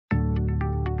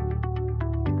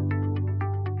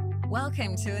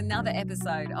Welcome to another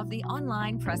episode of the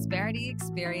Online Prosperity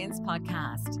Experience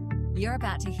podcast. You're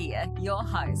about to hear your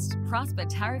host, Prosper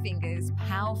Taruvinga's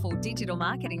powerful digital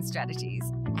marketing strategies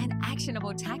and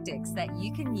actionable tactics that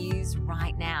you can use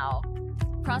right now.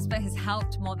 Prosper has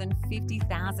helped more than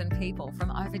 50,000 people from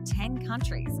over 10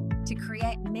 countries to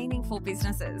create meaningful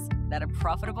businesses that are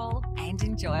profitable and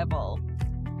enjoyable.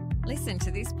 Listen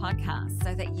to this podcast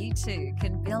so that you too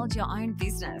can build your own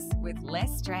business with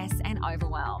less stress and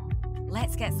overwhelm.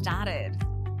 Let's get started.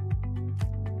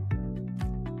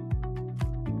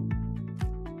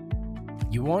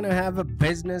 You want to have a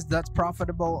business that's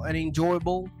profitable and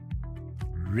enjoyable?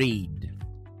 Read.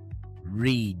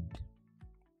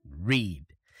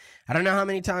 I don't know how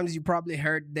many times you probably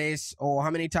heard this or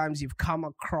how many times you've come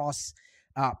across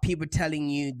people telling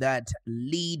you that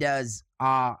leaders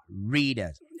are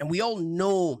readers. And we all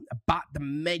know about the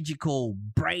magical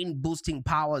brain-boosting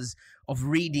powers of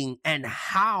reading and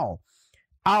how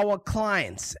our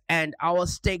clients and our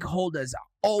stakeholders are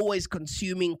always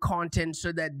consuming content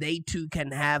so that they too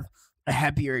can have a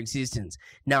happier existence.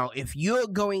 Now, if you're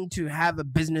going to have a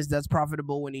business that's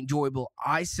profitable and enjoyable,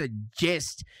 I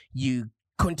suggest you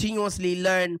continuously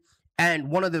learn.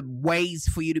 And one of the ways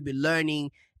for you to be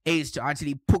learning is to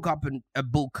actually pick up a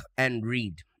book and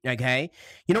read. Okay?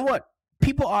 You know what?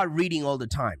 People are reading all the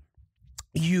time.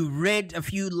 You read a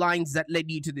few lines that led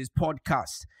you to this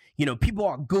podcast. You know, people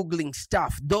are Googling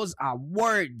stuff. Those are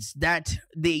words that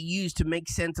they use to make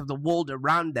sense of the world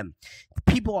around them.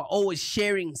 People are always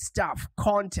sharing stuff,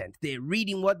 content. They're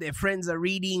reading what their friends are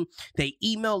reading. They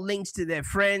email links to their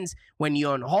friends. When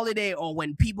you're on holiday or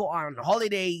when people are on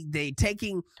holiday, they're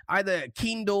taking either a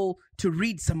Kindle to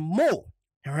read some more.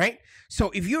 All right. So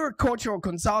if you're a coach or a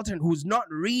consultant who's not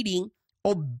reading,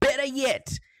 or better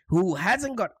yet, who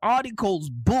hasn't got articles,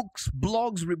 books,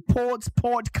 blogs, reports,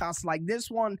 podcasts like this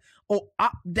one, or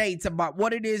updates about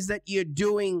what it is that you're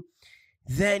doing,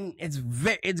 then it's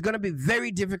going to be very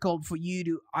difficult for you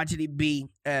to actually be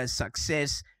a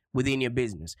success within your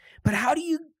business. But how do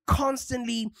you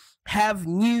constantly have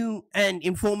new and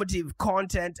informative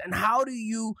content, and how do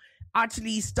you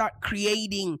actually start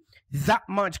creating that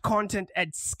much content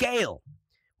at scale?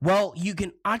 Well, you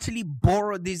can actually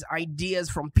borrow these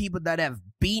ideas from people that have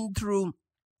been through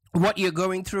what you're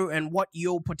going through and what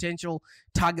your potential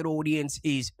target audience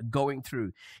is going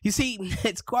through. You see,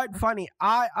 it's quite funny.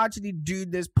 I actually do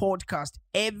this podcast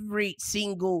every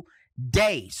single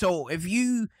day. So if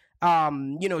you,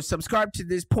 subscribe to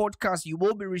this podcast, you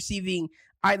will be receiving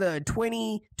either a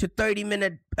 20 to 30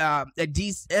 minute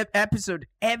episode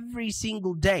every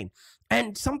single day.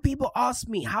 And some people ask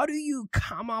me, how do you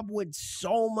come up with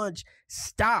so much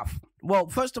stuff? Well,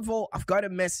 first of all, I've got a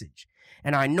message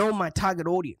and I know my target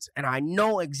audience and I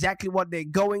know exactly what they're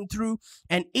going through.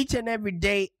 And each and every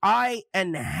day, I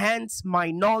enhance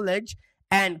my knowledge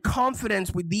and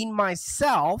confidence within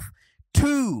myself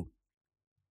to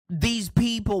these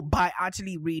people by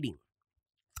actually reading.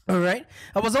 All right.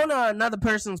 I was on another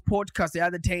person's podcast the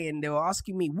other day and they were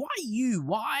asking me, why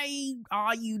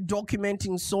are you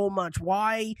documenting so much?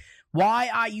 Why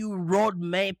are you road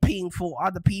mapping for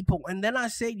other people? And then I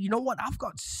said, you know what? I've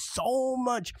got so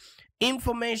much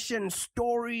information,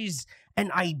 stories,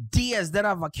 and ideas that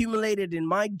I've accumulated in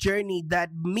my journey that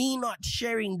me not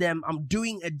sharing them, I'm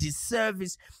doing a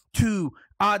disservice to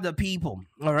other people.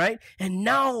 All right. And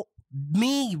now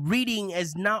me reading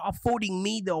is now affording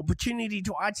me the opportunity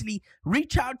to actually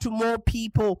reach out to more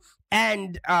people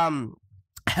and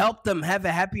help them have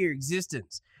a happier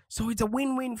existence. So it's a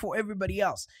win-win for everybody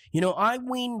else. You know, I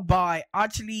win by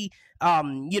actually,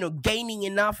 gaining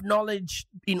enough knowledge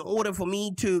in order for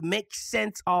me to make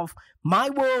sense of my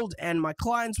world and my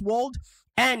client's world.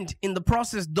 And in the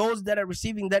process, those that are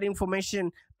receiving that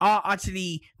information are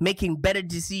actually making better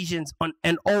decisions on,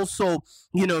 and also,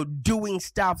 doing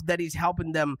stuff that is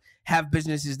helping them have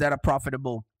businesses that are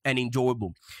profitable and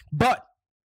enjoyable. But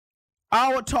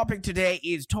our topic today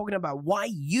is talking about why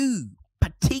you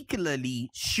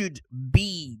particularly should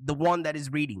be the one that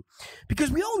is reading. Because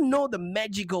we all know the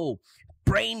magical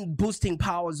brain boosting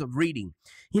powers of reading.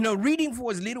 Reading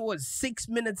for as little as 6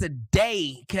 minutes a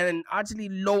day can actually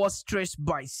lower stress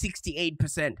by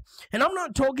 68%. And I'm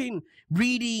not talking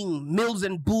reading Mills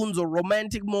and Boons or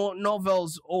romantic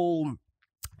novels or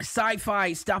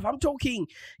sci-fi stuff. I'm talking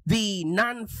the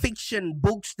non-fiction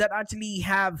books that actually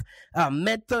have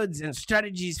methods and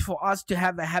strategies for us to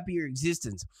have a happier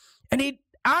existence. And it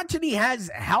actually has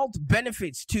health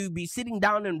benefits to be sitting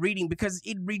down and reading because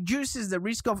it reduces the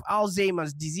risk of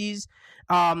Alzheimer's disease,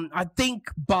 I think,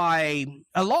 by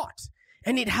a lot.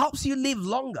 And it helps you live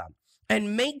longer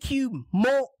and make you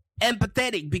more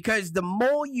empathetic, because the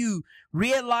more you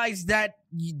realize that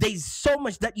there's so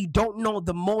much that you don't know,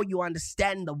 the more you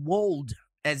understand the world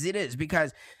as it is.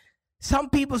 Because some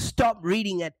people stop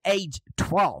reading at age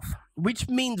 12, which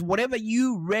means whatever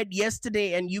you read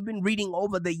yesterday and you've been reading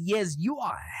over the years, you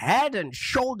are head and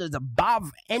shoulders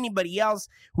above anybody else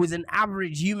who is an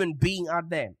average human being out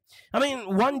there. I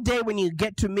mean, one day when you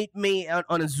get to meet me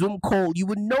on a Zoom call, you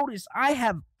would notice I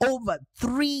have over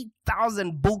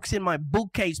 3,000 books in my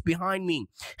bookcase behind me.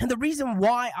 And the reason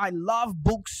why I love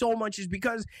books so much is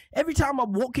because every time I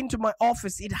walk into my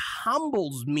office, it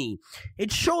humbles me.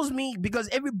 It shows me, because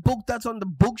every book that's on the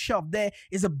bookshelf there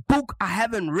is a book I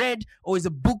haven't read, or is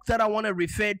a book that I want to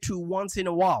refer to once in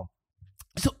a while.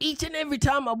 So each and every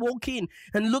time I walk in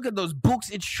and look at those books,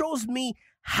 it shows me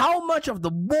how much of the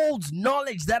world's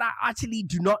knowledge that I actually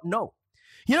do not know.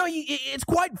 You know, it's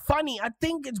quite funny. I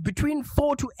think it's between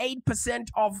 4 to 8%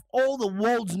 of all the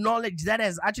world's knowledge that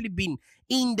has actually been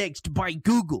indexed by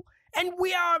Google. And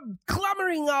we are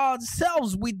clamoring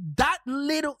ourselves with that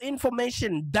little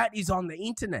information that is on the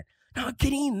internet. Now,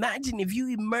 can you imagine if you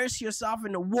immerse yourself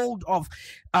in a world of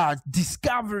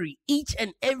discovery, each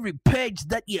and every page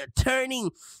that you're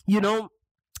turning,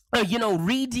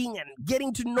 reading and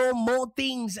getting to know more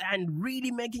things and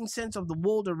really making sense of the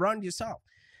world around yourself?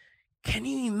 Can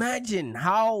you imagine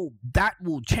how that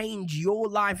will change your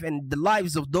life and the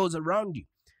lives of those around you?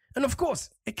 And of course,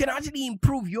 it can actually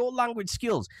improve your language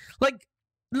skills. Like,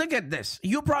 look at this.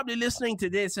 You're probably listening to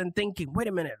this and thinking, wait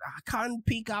a minute, I can't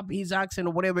pick up his accent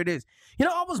or whatever it is. You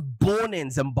know, I was born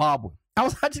in Zimbabwe. I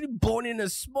was actually born in a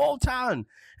small town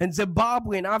in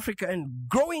Zimbabwe in Africa. And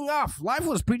growing up, life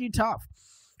was pretty tough.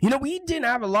 You know, we didn't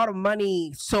have a lot of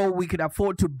money, so we could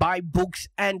afford to buy books.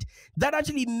 And that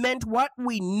actually meant what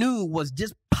we knew was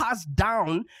just passed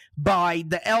down by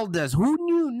the elders, who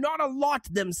knew not a lot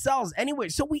themselves anyway.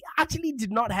 So we actually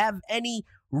did not have any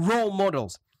role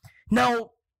models.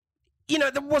 Now, you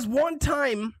know, there was one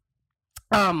time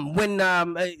when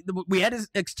we had an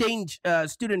exchange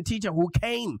student teacher who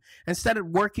came and started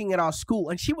working at our school,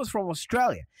 and she was from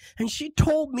Australia, and she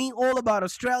told me all about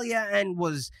Australia and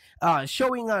was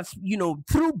showing us, you know,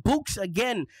 through books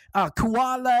again,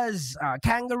 koalas,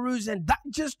 kangaroos, and that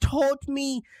just taught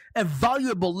me a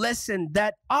valuable lesson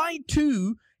that I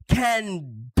too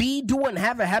can do and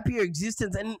have a happier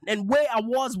existence, and where I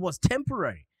was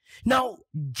temporary. Now,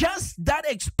 just that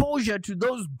exposure to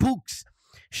those books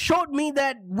showed me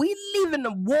that we live in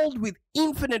a world with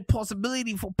infinite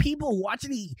possibility for people who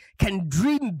actually can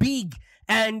dream big.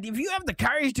 And if you have the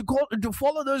courage to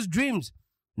follow those dreams,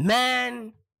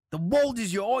 man, the world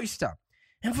is your oyster.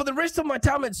 And for the rest of my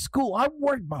time at school, I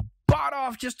worked my butt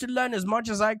off just to learn as much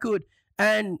as I could.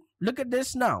 And look at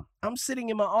this now. I'm sitting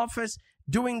in my office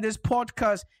doing this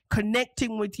podcast,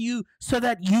 connecting with you so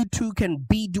that you too can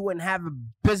do and have a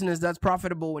business that's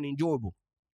profitable and enjoyable.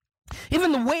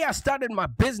 Even the way I started my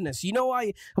business, you know,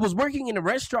 I was working in a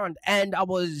restaurant, and I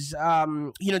was,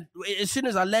 as soon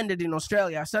as I landed in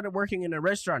Australia, I started working in a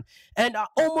restaurant, and I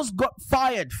almost got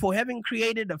fired for having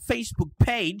created a Facebook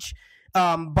page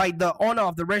by the owner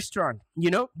of the restaurant, you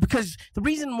know, because the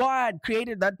reason why I'd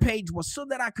created that page was so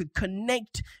that I could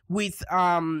connect with,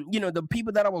 the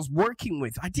people that I was working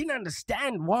with. I didn't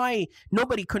understand why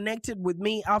nobody connected with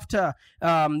me after,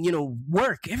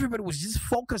 work. Everybody was just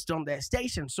focused on their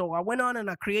station. So I went on and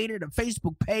I created a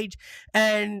Facebook page,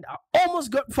 and I almost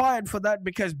got fired for that,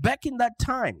 because back in that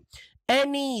time,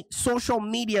 any social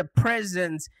media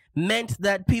presence meant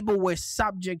that people were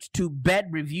subject to bad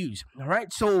reviews. All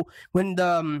right. So when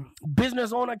the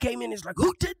business owner came in, he's like,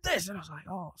 who did this? And I was like,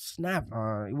 oh, snap.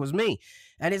 It was me.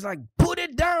 And he's like, put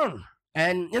it down.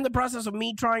 And in the process of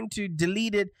me trying to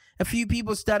delete it, a few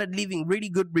people started leaving really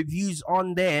good reviews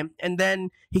on there. And then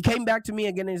he came back to me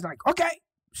again, and he's like, okay,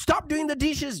 stop doing the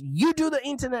dishes. You do the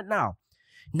internet now.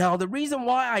 Now, the reason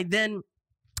why I then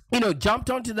jumped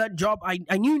onto that job,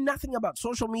 I knew nothing about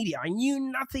social media. I knew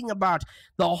nothing about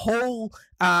the whole,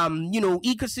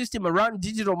 ecosystem around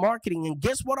digital marketing. And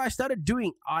guess what I started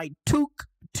doing? I took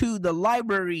to the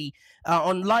library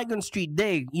on Lygon Street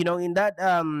there, in that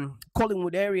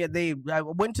Collingwood area. I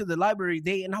went to the library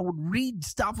there, and I would read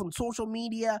stuff on social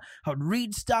media. I would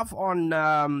read stuff on,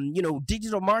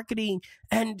 digital marketing.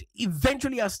 And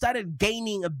eventually I started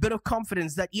gaining a bit of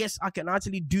confidence that, yes, I can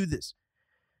actually do this.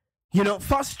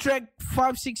 Fast track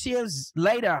 5-6 years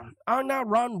later, I now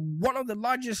run one of the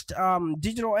largest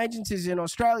digital agencies in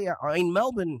Australia, in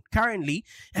Melbourne currently,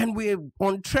 and we're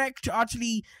on track to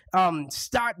actually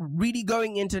start really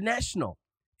going international.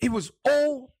 It was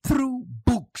all through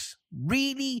books,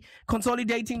 really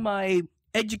consolidating my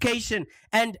education.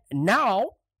 And now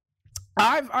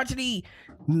I've actually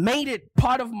made it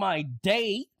part of my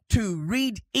day to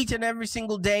read each and every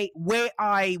single day, where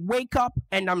I wake up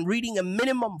and I'm reading a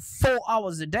minimum 4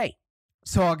 hours a day.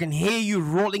 So I can hear you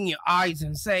rolling your eyes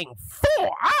and saying,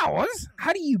 4 hours?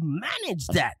 How do you manage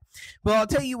that? Well, I'll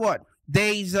tell you what,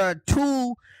 there's a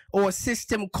tool or a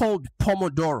system called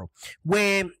Pomodoro,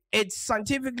 where it's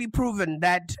scientifically proven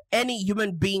that any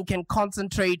human being can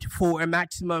concentrate for a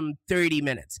maximum 30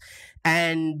 minutes.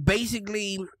 And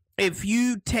basically, if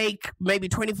you take maybe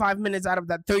 25 minutes out of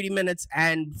that 30 minutes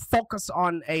and focus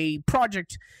on a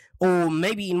project, or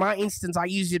maybe in my instance, I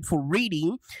use it for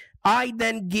reading, I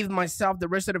then give myself the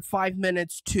rest of the 5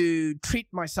 minutes to treat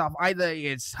myself. Either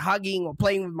it's hugging or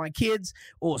playing with my kids,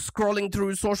 or scrolling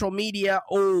through social media,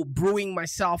 or brewing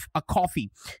myself a coffee.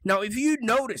 Now, if you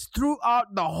notice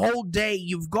throughout the whole day,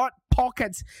 you've got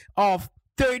pockets of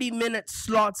 30-minute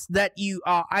slots that you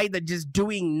are either just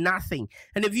doing nothing.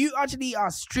 And if you actually are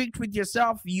strict with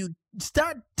yourself, you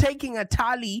start taking a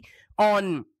tally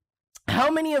on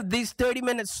how many of these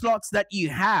 30-minute slots that you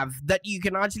have that you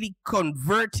can actually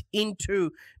convert into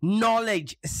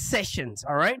knowledge sessions.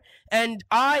 All right. And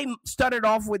I started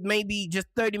off with maybe just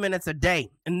 30 minutes a day,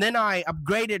 and then I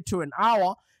upgraded to an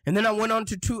hour, and then I went on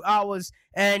to 2 hours.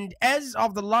 And as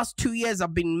of the last 2 years,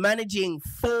 I've been managing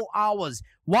 4 hours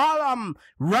while I'm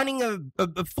running a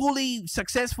fully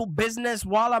successful business,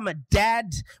 while I'm a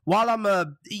dad, while I'm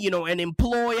an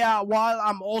employer, while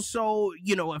I'm also,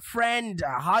 a friend,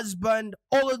 a husband,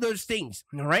 all of those things.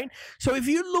 All right. So if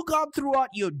you look out throughout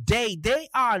your day, there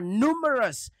are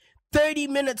numerous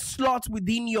 30-minute slots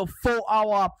within your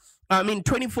 24-hour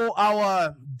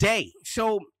day.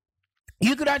 So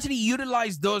you could actually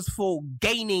utilize those for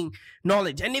gaining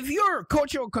knowledge. And if you're a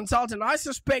coach or consultant, I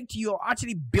suspect you're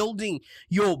actually building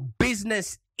your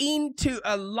business into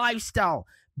a lifestyle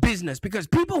business, because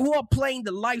people who are playing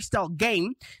the lifestyle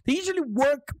game, they usually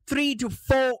work 3 to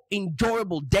 4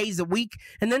 enjoyable days a week,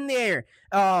 and then they're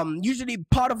usually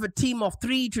part of a team of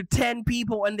 3 to 10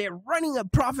 people, and they're running a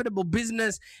profitable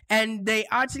business, and they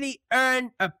actually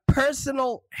earn a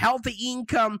personal healthy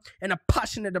income and are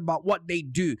passionate about what they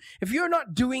do. If you're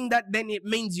not doing that, then it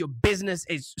means your business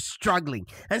is struggling.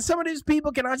 And some of these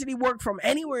people can actually work from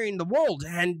anywhere in the world,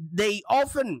 and they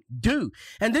often do.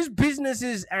 And these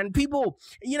businesses and people,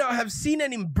 have seen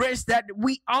and embraced that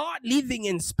we are living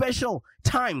in special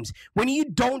times when you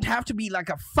don't have to be like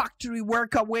a factory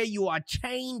worker where you are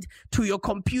chained to your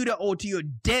computer or to your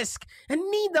desk. And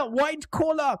neither white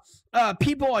collar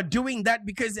people are doing that,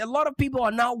 because a lot of people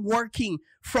are now working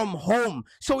from home.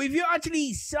 So if you're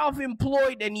actually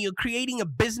self-employed and you're creating a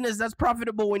business that's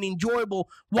profitable and enjoyable,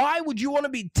 why would you want to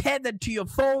be tethered to your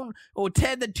phone or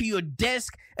tethered to your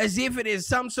desk as if it is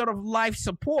some sort of life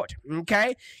support?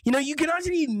 Okay, you can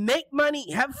actually make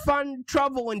money, have fun,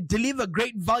 travel, and deliver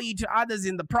great value to others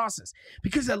in the process,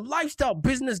 because a lifestyle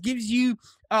business gives you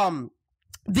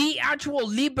the actual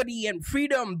liberty and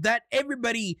freedom that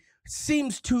everybody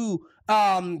seems to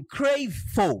crave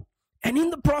for. And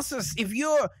in the process, if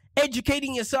you're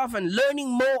educating yourself and learning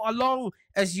more along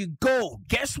as you go,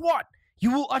 guess what?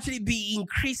 You will actually be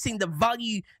increasing the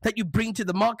value that you bring to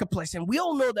the marketplace. And we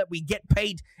all know that we get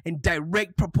paid in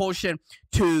direct proportion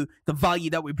to the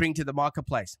value that we bring to the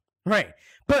marketplace. Right.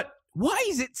 But why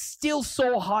is it still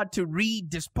so hard to read,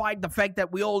 despite the fact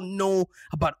that we all know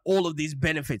about all of these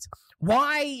benefits?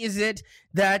 Why is it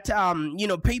that,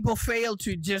 people fail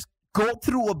to just go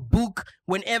through a book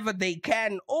whenever they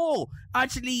can, or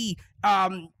actually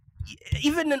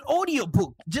even an audio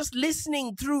book, just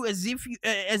listening through as if you,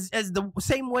 as the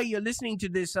same way you're listening to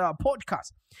this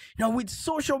podcast? Now, with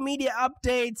social media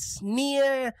updates,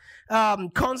 near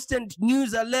constant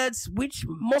news alerts, which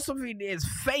most of it is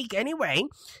fake anyway,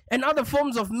 and other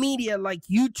forms of media like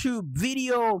YouTube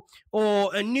video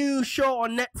or a new show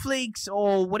on Netflix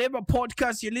or whatever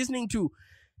podcast you're listening to,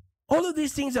 all of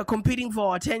these things are competing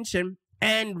for our attention,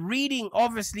 and reading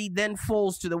obviously then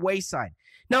falls to the wayside.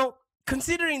 Now,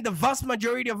 considering the vast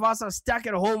majority of us are stuck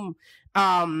at home,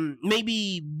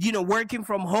 maybe, working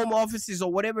from home offices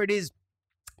or whatever it is,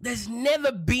 there's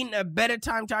never been a better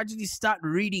time to actually start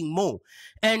reading more.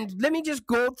 And let me just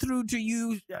go through to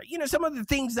you, some of the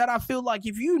things that I feel like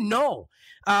if you know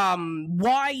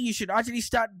why you should actually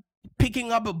start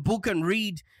picking up a book and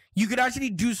read, you could actually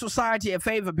do society a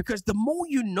favor, because the more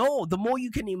you know, the more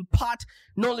you can impart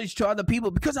knowledge to other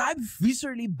people. Because I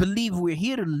viscerally believe we're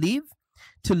here to live,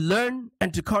 to learn,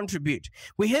 and to contribute.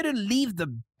 We're here to live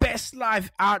the best life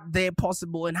out there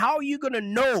possible. And how are you going to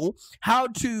know how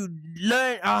to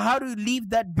learn, how to live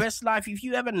that best life if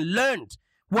you haven't learned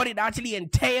what it actually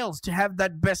entails to have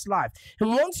that best life?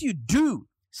 And once you do,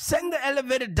 Send the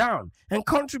elevator down and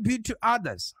contribute to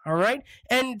others. All right.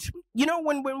 And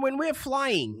when we're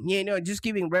flying, just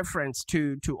giving reference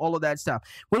to all of that stuff.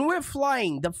 When we're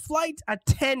flying, the flight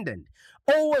attendant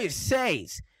always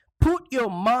says, put your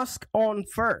mask on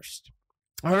first.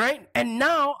 All right. And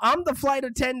now I'm the flight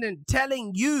attendant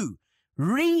telling you,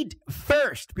 read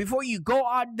first before you go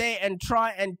out there and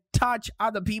try and touch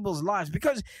other people's lives.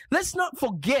 Because let's not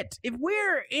forget, if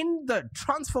we're in the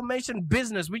transformation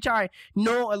business, which I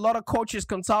know a lot of coaches,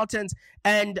 consultants,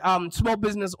 and small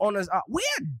business owners are, we're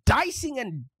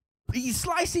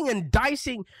slicing and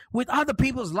dicing with other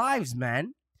people's lives,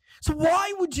 man. So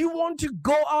why would you want to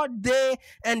go out there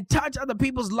and touch other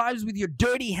people's lives with your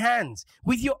dirty hands,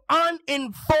 with your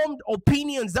uninformed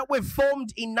opinions that were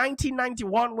formed in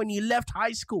 1991 when you left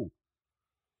high school?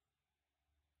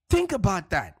 Think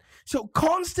about that. So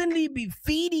constantly be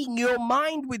feeding your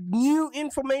mind with new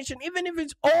information, even if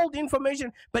it's old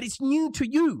information, but it's new to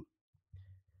you.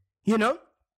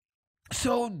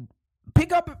 So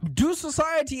do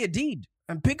society a deed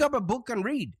and pick up a book and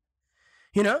read.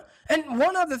 And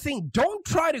one other thing, don't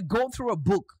try to go through a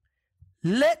book.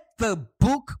 Let the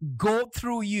book go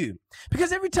through you.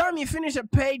 Because every time you finish a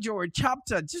page or a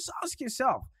chapter, just ask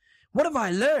yourself, what have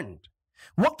I learned?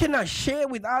 What can I share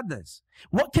with others?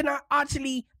 What can I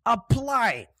actually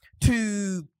apply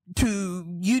to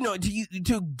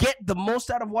get the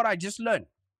most out of what I just learned?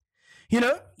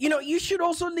 You should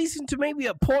also listen to maybe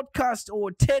a podcast or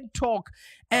a TED Talk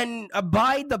and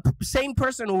by the same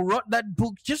person who wrote that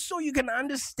book, just so you can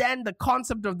understand the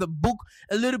concept of the book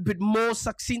a little bit more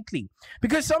succinctly.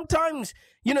 Because sometimes,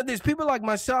 there's people like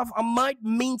myself, I might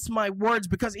mince my words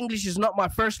because English is not my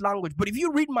first language. But if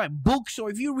you read my books or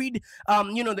if you read, the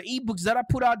ebooks that I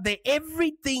put out there,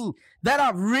 everything that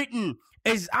I've written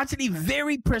is actually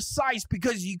very precise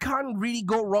because you can't really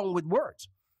go wrong with words.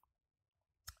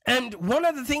 And one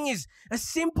other thing is, a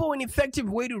simple and effective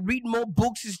way to read more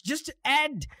books is just to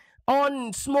add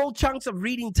on small chunks of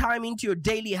reading time into your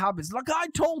daily habits. Like I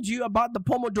told you about the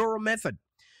Pomodoro method.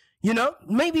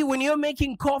 Maybe when you're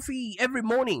making coffee every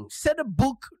morning, set a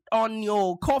book on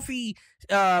your coffee,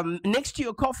 next to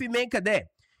your coffee maker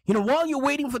there. While you're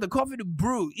waiting for the coffee to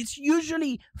brew, it's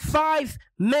usually 5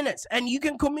 minutes and you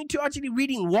can commit to actually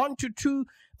reading 1 to 2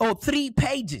 or 3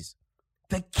 pages.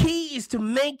 The key is to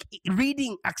make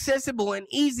reading accessible and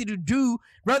easy to do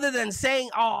rather than saying,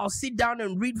 I'll sit down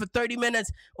and read for 30 minutes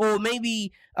or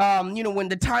maybe, when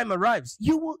the time arrives.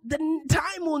 The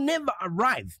time will never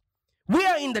arrive. We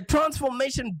are in the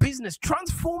transformation business.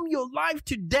 Transform your life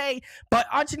today by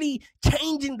actually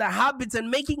changing the habits and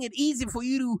making it easy for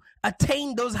you to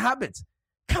attain those habits.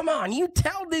 Come on, you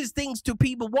tell these things to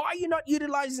people. Why are you not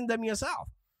utilizing them yourself?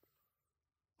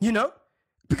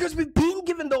 Because we've been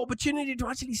given the opportunity to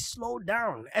actually slow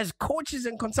down. As coaches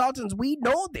and consultants, we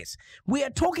know this. We are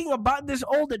talking about this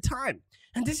all the time.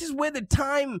 And this is where the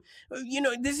time, in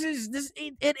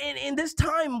this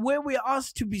time where we are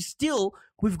asked to be still,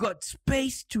 we've got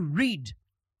space to read.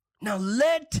 Now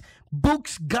let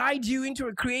books guide you into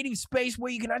a creative space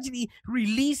where you can actually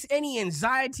release any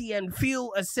anxiety and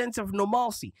feel a sense of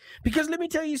normalcy. Because let me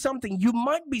tell you something, you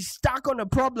might be stuck on a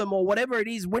problem or whatever it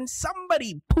is. When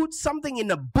somebody puts something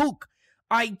in a book,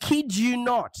 I kid you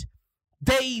not,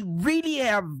 they really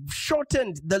have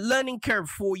shortened the learning curve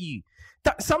for you.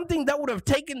 Something that would have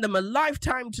taken them a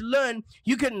lifetime to learn,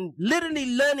 you can literally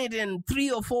learn it in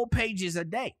 3 or 4 pages a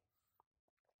day.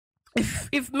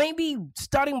 If maybe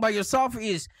starting by yourself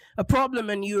is a problem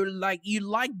and you like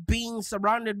being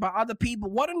surrounded by other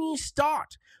people, why don't you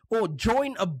start or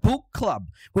join a book club?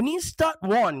 When you start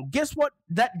one, guess what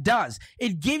that does?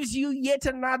 It gives you yet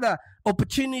another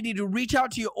opportunity to reach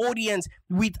out to your audience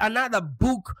with another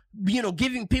book,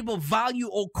 giving people value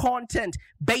or content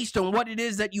based on what it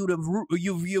is that you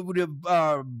would have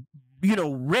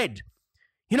read.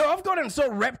 I've gotten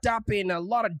so wrapped up in a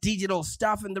lot of digital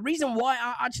stuff, and the reason why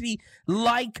I actually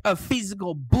like a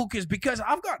physical book is because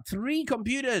I've got 3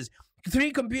 computer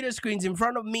screens in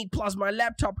front of me, plus my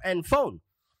laptop and phone.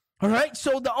 All right,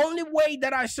 so the only way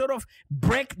that I sort of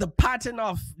break the pattern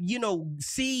of,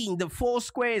 seeing the 4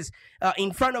 squares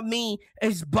in front of me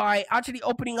is by actually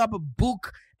opening up a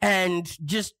book and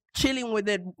just chilling with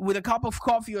it with a cup of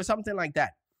coffee or something like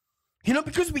that.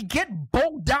 Because we get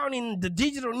bogged down in the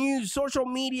digital news, social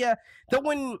media, that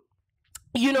when,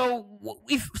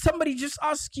 if somebody just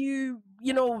asks you,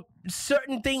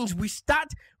 certain things, we start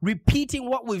repeating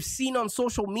what we've seen on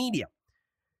social media.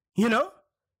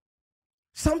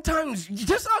 Sometimes you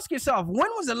just ask yourself, when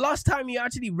was the last time you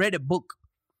actually read a book?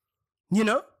 When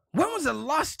was the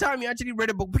last time you actually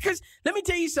read a book? Because let me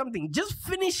tell you something, just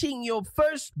finishing your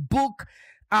first book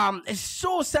is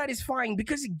so satisfying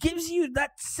because it gives you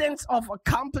that sense of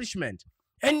accomplishment,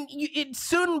 and it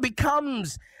soon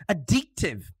becomes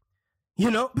addictive.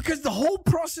 Because the whole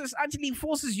process actually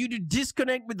forces you to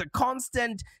disconnect with the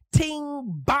constant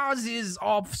buzzes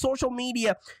of social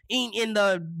media in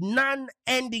the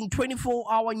non-ending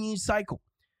 24-hour news cycle.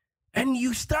 And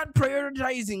you start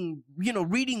prioritizing,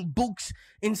 reading books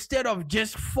instead of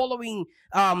just following,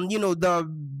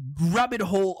 the rabbit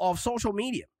hole of social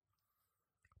media.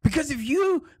 Because if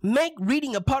you make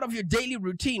reading a part of your daily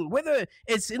routine, whether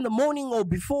it's in the morning or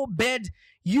before bed,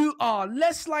 you are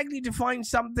less likely to find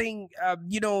something,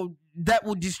 that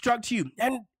will distract you.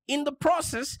 And in the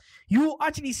process, you will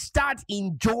actually start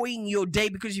enjoying your day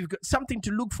because you've got something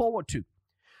to look forward to.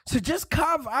 So just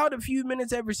carve out a few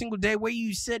minutes every single day where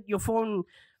you set your phone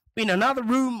in another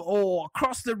room or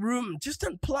across the room. Just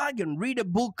unplug and read a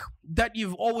book that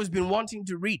you've always been wanting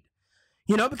to read.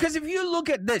 Because if you look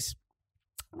at this,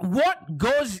 what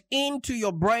goes into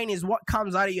your brain is what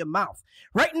comes out of your mouth.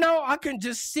 Right now, I can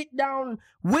just sit down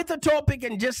with a topic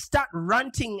and just start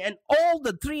ranting, and all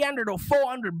the 300 or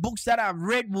 400 books that I've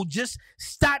read will just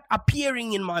start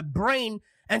appearing in my brain.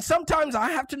 And sometimes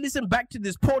I have to listen back to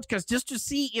this podcast just to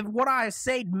see if what I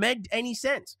said made any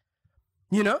sense.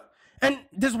 And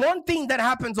there's one thing that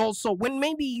happens also when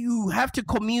maybe you have to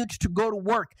commute to go to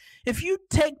work. If you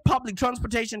take public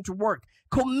transportation to work,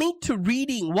 commit to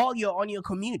reading while you're on your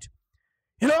commute.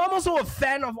 I'm also a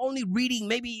fan of only reading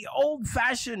maybe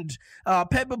old-fashioned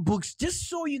paper books just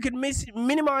so you can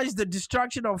minimize the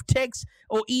distraction of text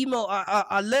or email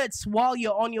alerts while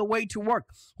you're on your way to work.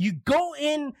 You go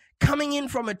in, coming in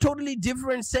from a totally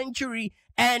different century,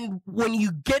 and when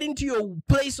you get into your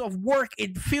place of work,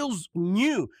 it feels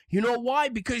new. You know why?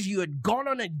 Because you had gone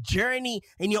on a journey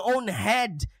in your own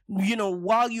head,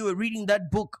 while you were reading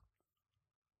that book.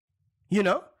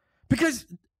 Because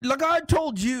like I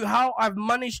told you how I've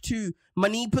managed to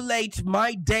manipulate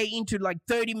my day into like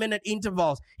 30-minute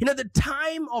intervals. The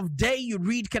time of day you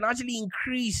read can actually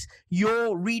increase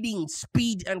your reading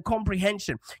speed and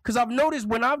comprehension. Because I've noticed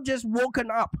when I've just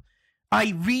woken up,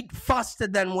 I read faster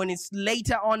than when it's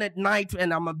later on at night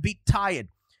and I'm a bit tired,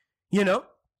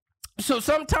 So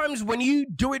sometimes when you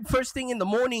do it first thing in the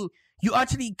morning, you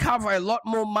actually cover a lot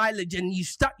more mileage and you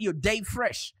start your day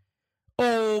fresh.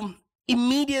 Or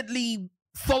immediately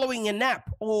following a nap,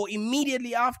 or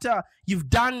immediately after you've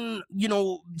done,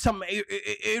 some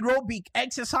aerobic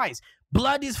exercise.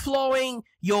 Blood is flowing,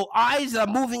 your eyes are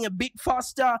moving a bit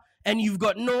faster, and you've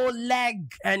got no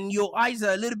lag, and your eyes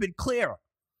are a little bit clearer.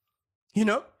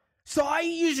 So I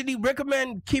usually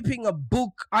recommend keeping a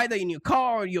book either in your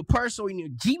car or your purse or in your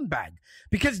gym bag,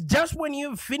 because just when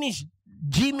you finish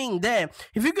gymming there,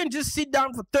 if you can just sit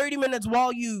down for 30 minutes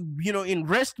while in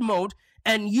rest mode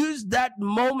and use that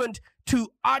moment to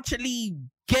actually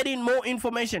get in more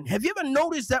information. Have you ever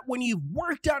noticed that when you've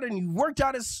worked out and you've worked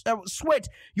out a sweat,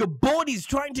 your body's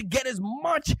trying to get as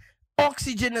much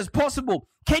oxygen as possible?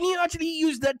 Can you actually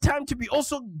use that time to be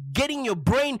also getting your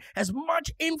brain as much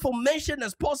information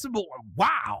as possible?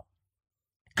 Wow.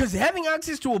 Because having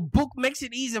access to a book makes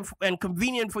it easy and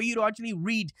convenient for you to actually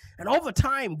read. And over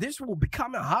time, this will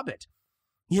become a habit,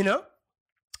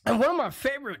 And one of my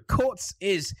favorite quotes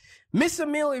is, miss a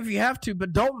meal if you have to,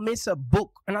 but don't miss a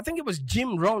book. And I think it was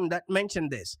Jim Rohn that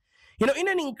mentioned this. In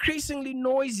an increasingly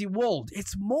noisy world,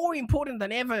 it's more important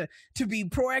than ever to be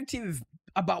proactive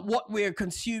about what we're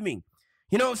consuming.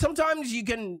 Sometimes you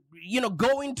can,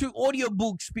 go into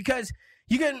audiobooks because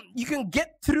you can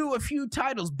get through a few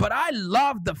titles, but I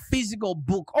love the physical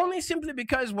book only simply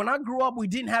because when I grew up, we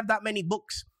didn't have that many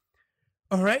books.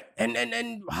 All right.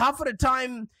 And half of the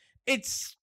time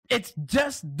it's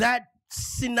just that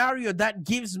scenario that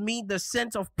gives me the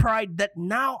sense of pride that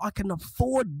now I can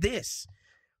afford this.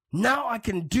 Now I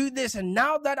can do this. And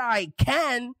now that I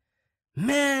can,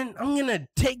 man, I'm going to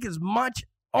take as much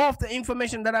of the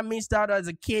information that I missed out as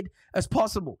a kid as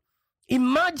possible.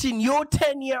 Imagine your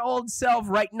 10-year-old self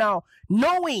right now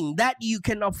knowing that you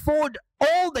can afford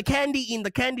all the candy in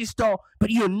the candy store, but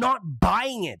you're not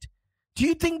buying it. Do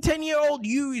you think 10-year-old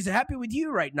you is happy with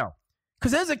you right now?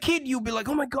 Because as a kid, you'll be like,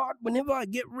 oh my God, whenever I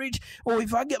get rich or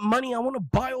if I get money, I want to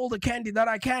buy all the candy that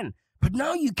I can. But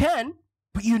now you can,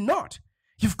 but you're not.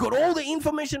 You've got all the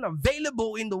information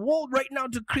available in the world right now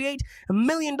to create $1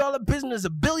 million business,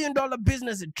 $1 billion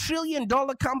business, $1 trillion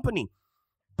company.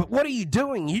 But what are you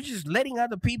doing? You're just letting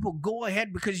other people go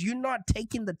ahead because you're not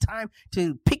taking the time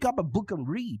to pick up a book and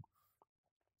read.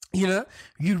 You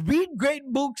read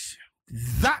great books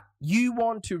that you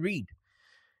want to read.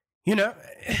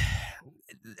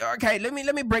 Okay, let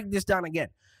me break this down again.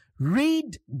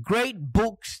 Read great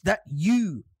books that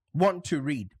you want to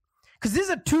read. Because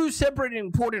these are two separate and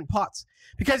important parts.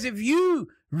 Because if you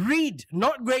read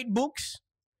not great books,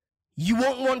 you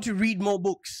won't want to read more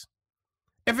books.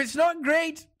 If it's not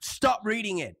great, stop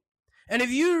reading it. And if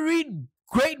you read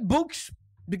great books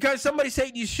because somebody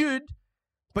said you should,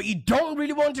 but you don't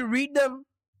really want to read them,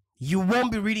 you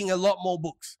won't be reading a lot more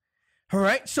books. All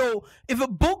right? So if a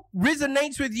book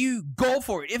resonates with you, go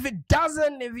for it. If it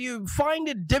doesn't, if you find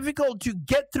it difficult to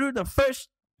get through the first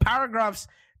paragraphs,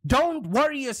 don't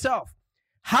worry yourself.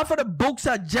 Half of the books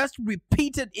are just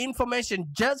repeated information.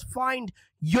 Just find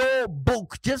your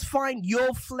book. Just find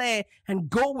your flair and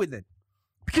go with it.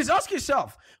 Because ask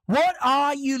yourself, what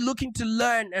are you looking to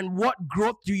learn and what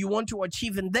growth do you want to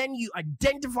achieve? And then you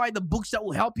identify the books that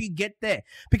will help you get there.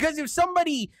 Because if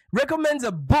somebody recommends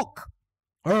a book,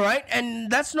 all right, and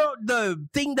that's not the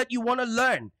thing that you want to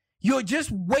learn, you're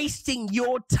just wasting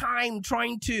your time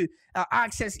trying to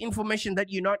access information that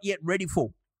you're not yet ready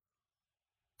for.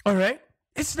 All right?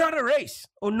 It's not a race.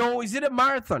 Oh no, is it a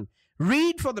marathon?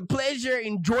 Read for the pleasure,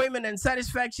 enjoyment, and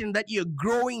satisfaction that you're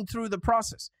growing through the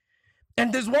process.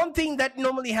 And there's one thing that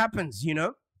normally happens, you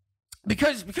know,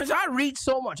 because I read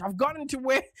so much, I've gotten to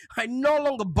where I no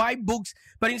longer buy books,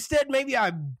 but instead maybe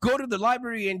I go to the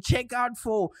library and check out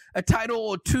for a title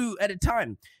or two at a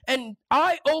time. And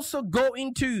I also go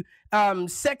into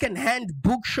second-hand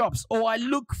bookshops, or I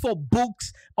look for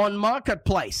books on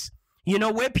Marketplace, you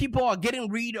know, where people are getting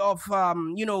rid of,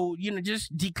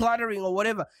 just decluttering or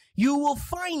whatever. You will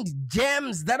find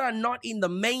gems that are not in the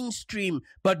mainstream,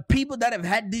 but people that have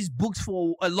had these books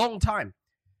for a long time.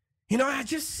 You know, I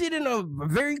just sit in a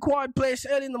very quiet place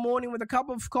early in the morning with a cup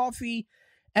of coffee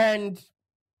and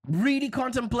really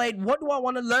contemplate, what do I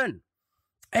want to learn?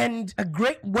 And a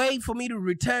great way for me to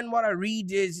return what I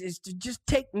read is to just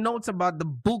take notes about the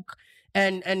book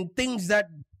and things that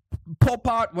pop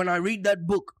out when I read that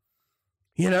book.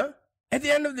 You know, at the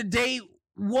end of the day,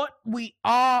 what we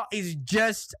are is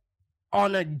just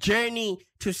on a journey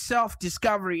to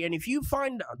self-discovery. And if you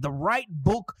find the right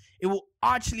book, it will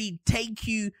actually take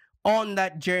you on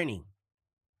that journey.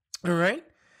 All right.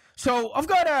 So I've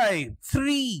got a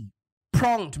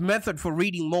 3-pronged method for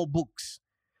reading more books.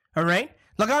 All right.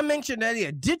 Like I mentioned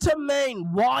earlier,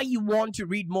 determine why you want to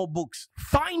read more books.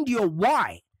 Find your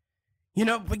why. You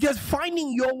know, because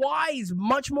finding your why is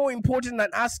much more important than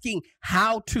asking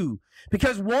how to.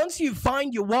 Because once you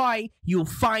find your why, you'll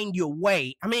find your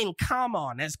way. I mean, come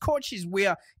on. As coaches, we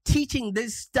are teaching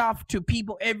this stuff to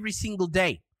people every single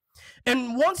day.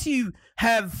 And once you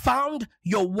have found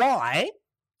your why,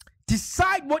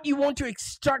 decide what you want to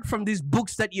extract from these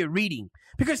books that you're reading.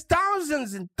 Because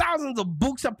thousands and thousands of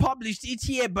books are published each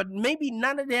year, but maybe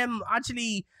none of them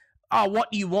actually are what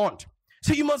you want.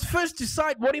 So you must first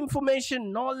decide what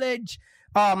information, knowledge,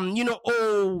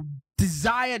 or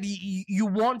desire you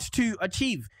want to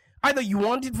achieve. Either you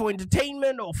want it for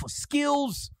entertainment or for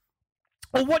skills,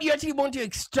 or what you actually want to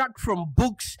extract from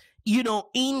books, you know,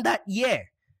 in that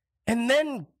year. And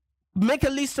then make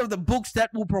a list of the books that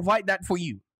will provide that for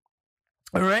you.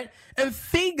 All right? And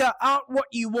figure out what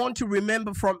you want to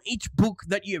remember from each book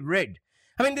that you've read.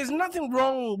 I mean, there's nothing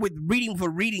wrong with reading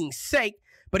for reading's sake.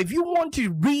 But if you want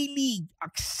to really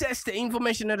access the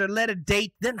information at a later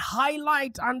date, then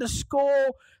highlight,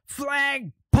 underscore,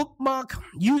 flag, bookmark,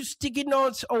 use sticky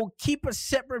notes, or keep a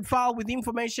separate file with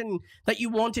information that you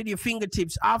want at your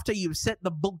fingertips after you've set the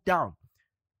book down.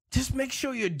 Just make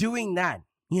sure you're doing that,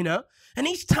 you know? And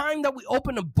each time that we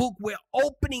open a book, we're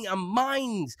opening our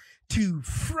minds to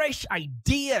fresh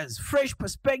ideas, fresh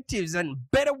perspectives,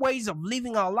 and better ways of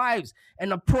living our lives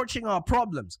and approaching our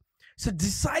problems. So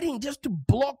deciding just to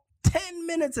block 10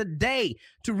 minutes a day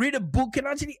to read a book can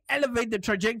actually elevate the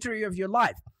trajectory of your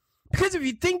life. Because if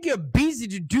you think you're busy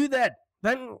to do that,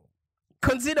 then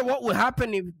consider what will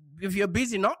happen if you're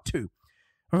busy not to.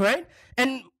 All right?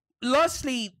 And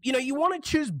lastly, you know, you want to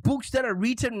choose books that are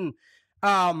written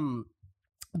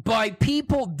by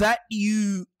people that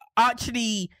you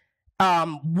actually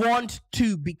want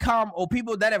to become, or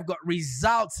people that have got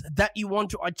results that you want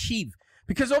to achieve.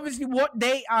 Because obviously what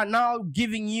they are now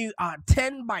giving you are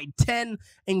 10 by 10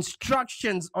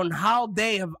 instructions on how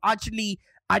they have actually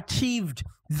achieved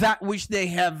that which they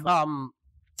have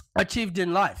achieved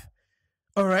in life.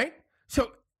 All right?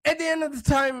 So at the end of the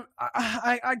time,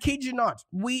 I kid you not,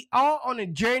 we are on a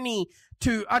journey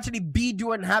to actually be,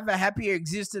 do, and have a happier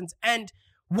existence. And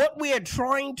what we are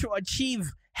trying to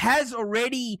achieve has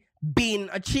already been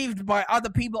achieved by other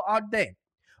people out there.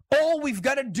 All we've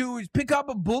got to do is pick up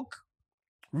a book,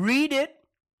 read it,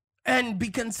 and be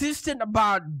consistent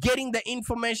about getting the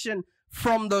information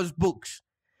from those books.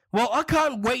 Well, I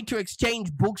can't wait to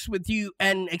exchange books with you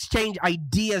and exchange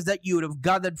ideas that you would have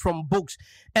gathered from books.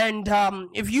 And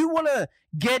if you want to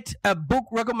get a book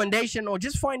recommendation or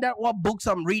just find out what books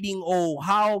I'm reading or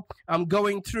how I'm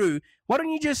going through, why don't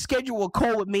you just schedule a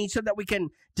call with me so that we can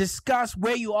discuss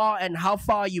where you are and how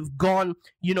far you've gone,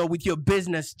 with your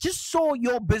business, just so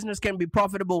your business can be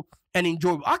profitable and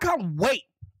enjoyable. I can't wait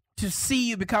to see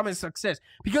you become a success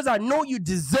because I know you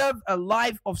deserve a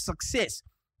life of success.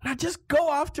 Now just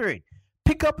go after it.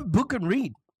 Pick up a book and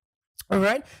read. All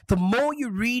right? The more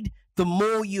you read, the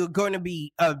more you're going to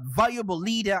be a valuable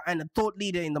leader and a thought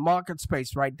leader in the market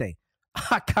space right there.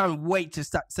 I can't wait to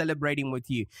start celebrating with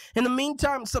you. In the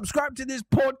meantime, subscribe to this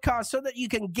podcast so that you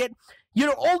can get,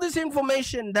 all this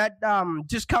information that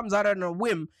just comes out on a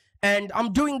whim. And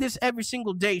I'm doing this every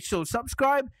single day. So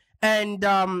subscribe and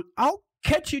I'll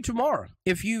catch you tomorrow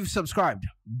if you've subscribed.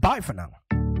 Bye for now.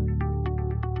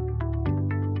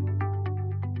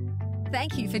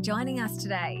 Thank you for joining us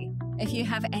today. If you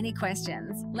have any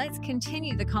questions, let's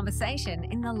continue the conversation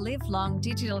in the Live Long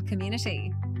Digital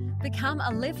community. Become a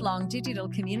Live Long Digital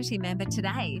community member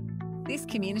today. This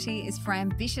community is for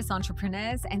ambitious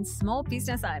entrepreneurs and small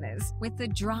business owners with the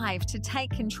drive to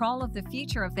take control of the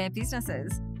future of their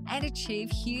businesses and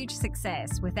achieve huge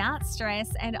success without stress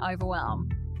and overwhelm.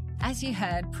 As you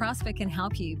heard, Prosper can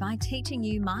help you by teaching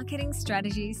you marketing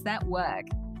strategies that work.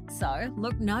 So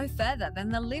look no further than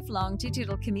the Live Long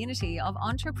Digital community of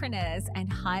entrepreneurs and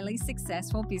highly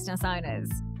successful business owners.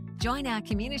 Join our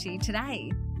community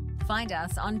today. Find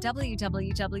us on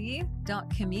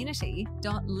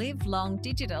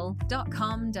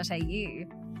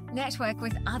www.community.livelongdigital.com.au. Network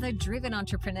with other driven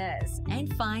entrepreneurs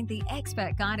and find the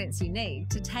expert guidance you need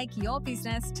to take your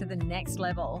business to the next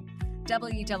level.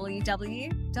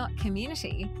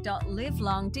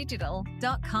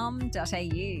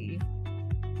 www.community.livelongdigital.com.au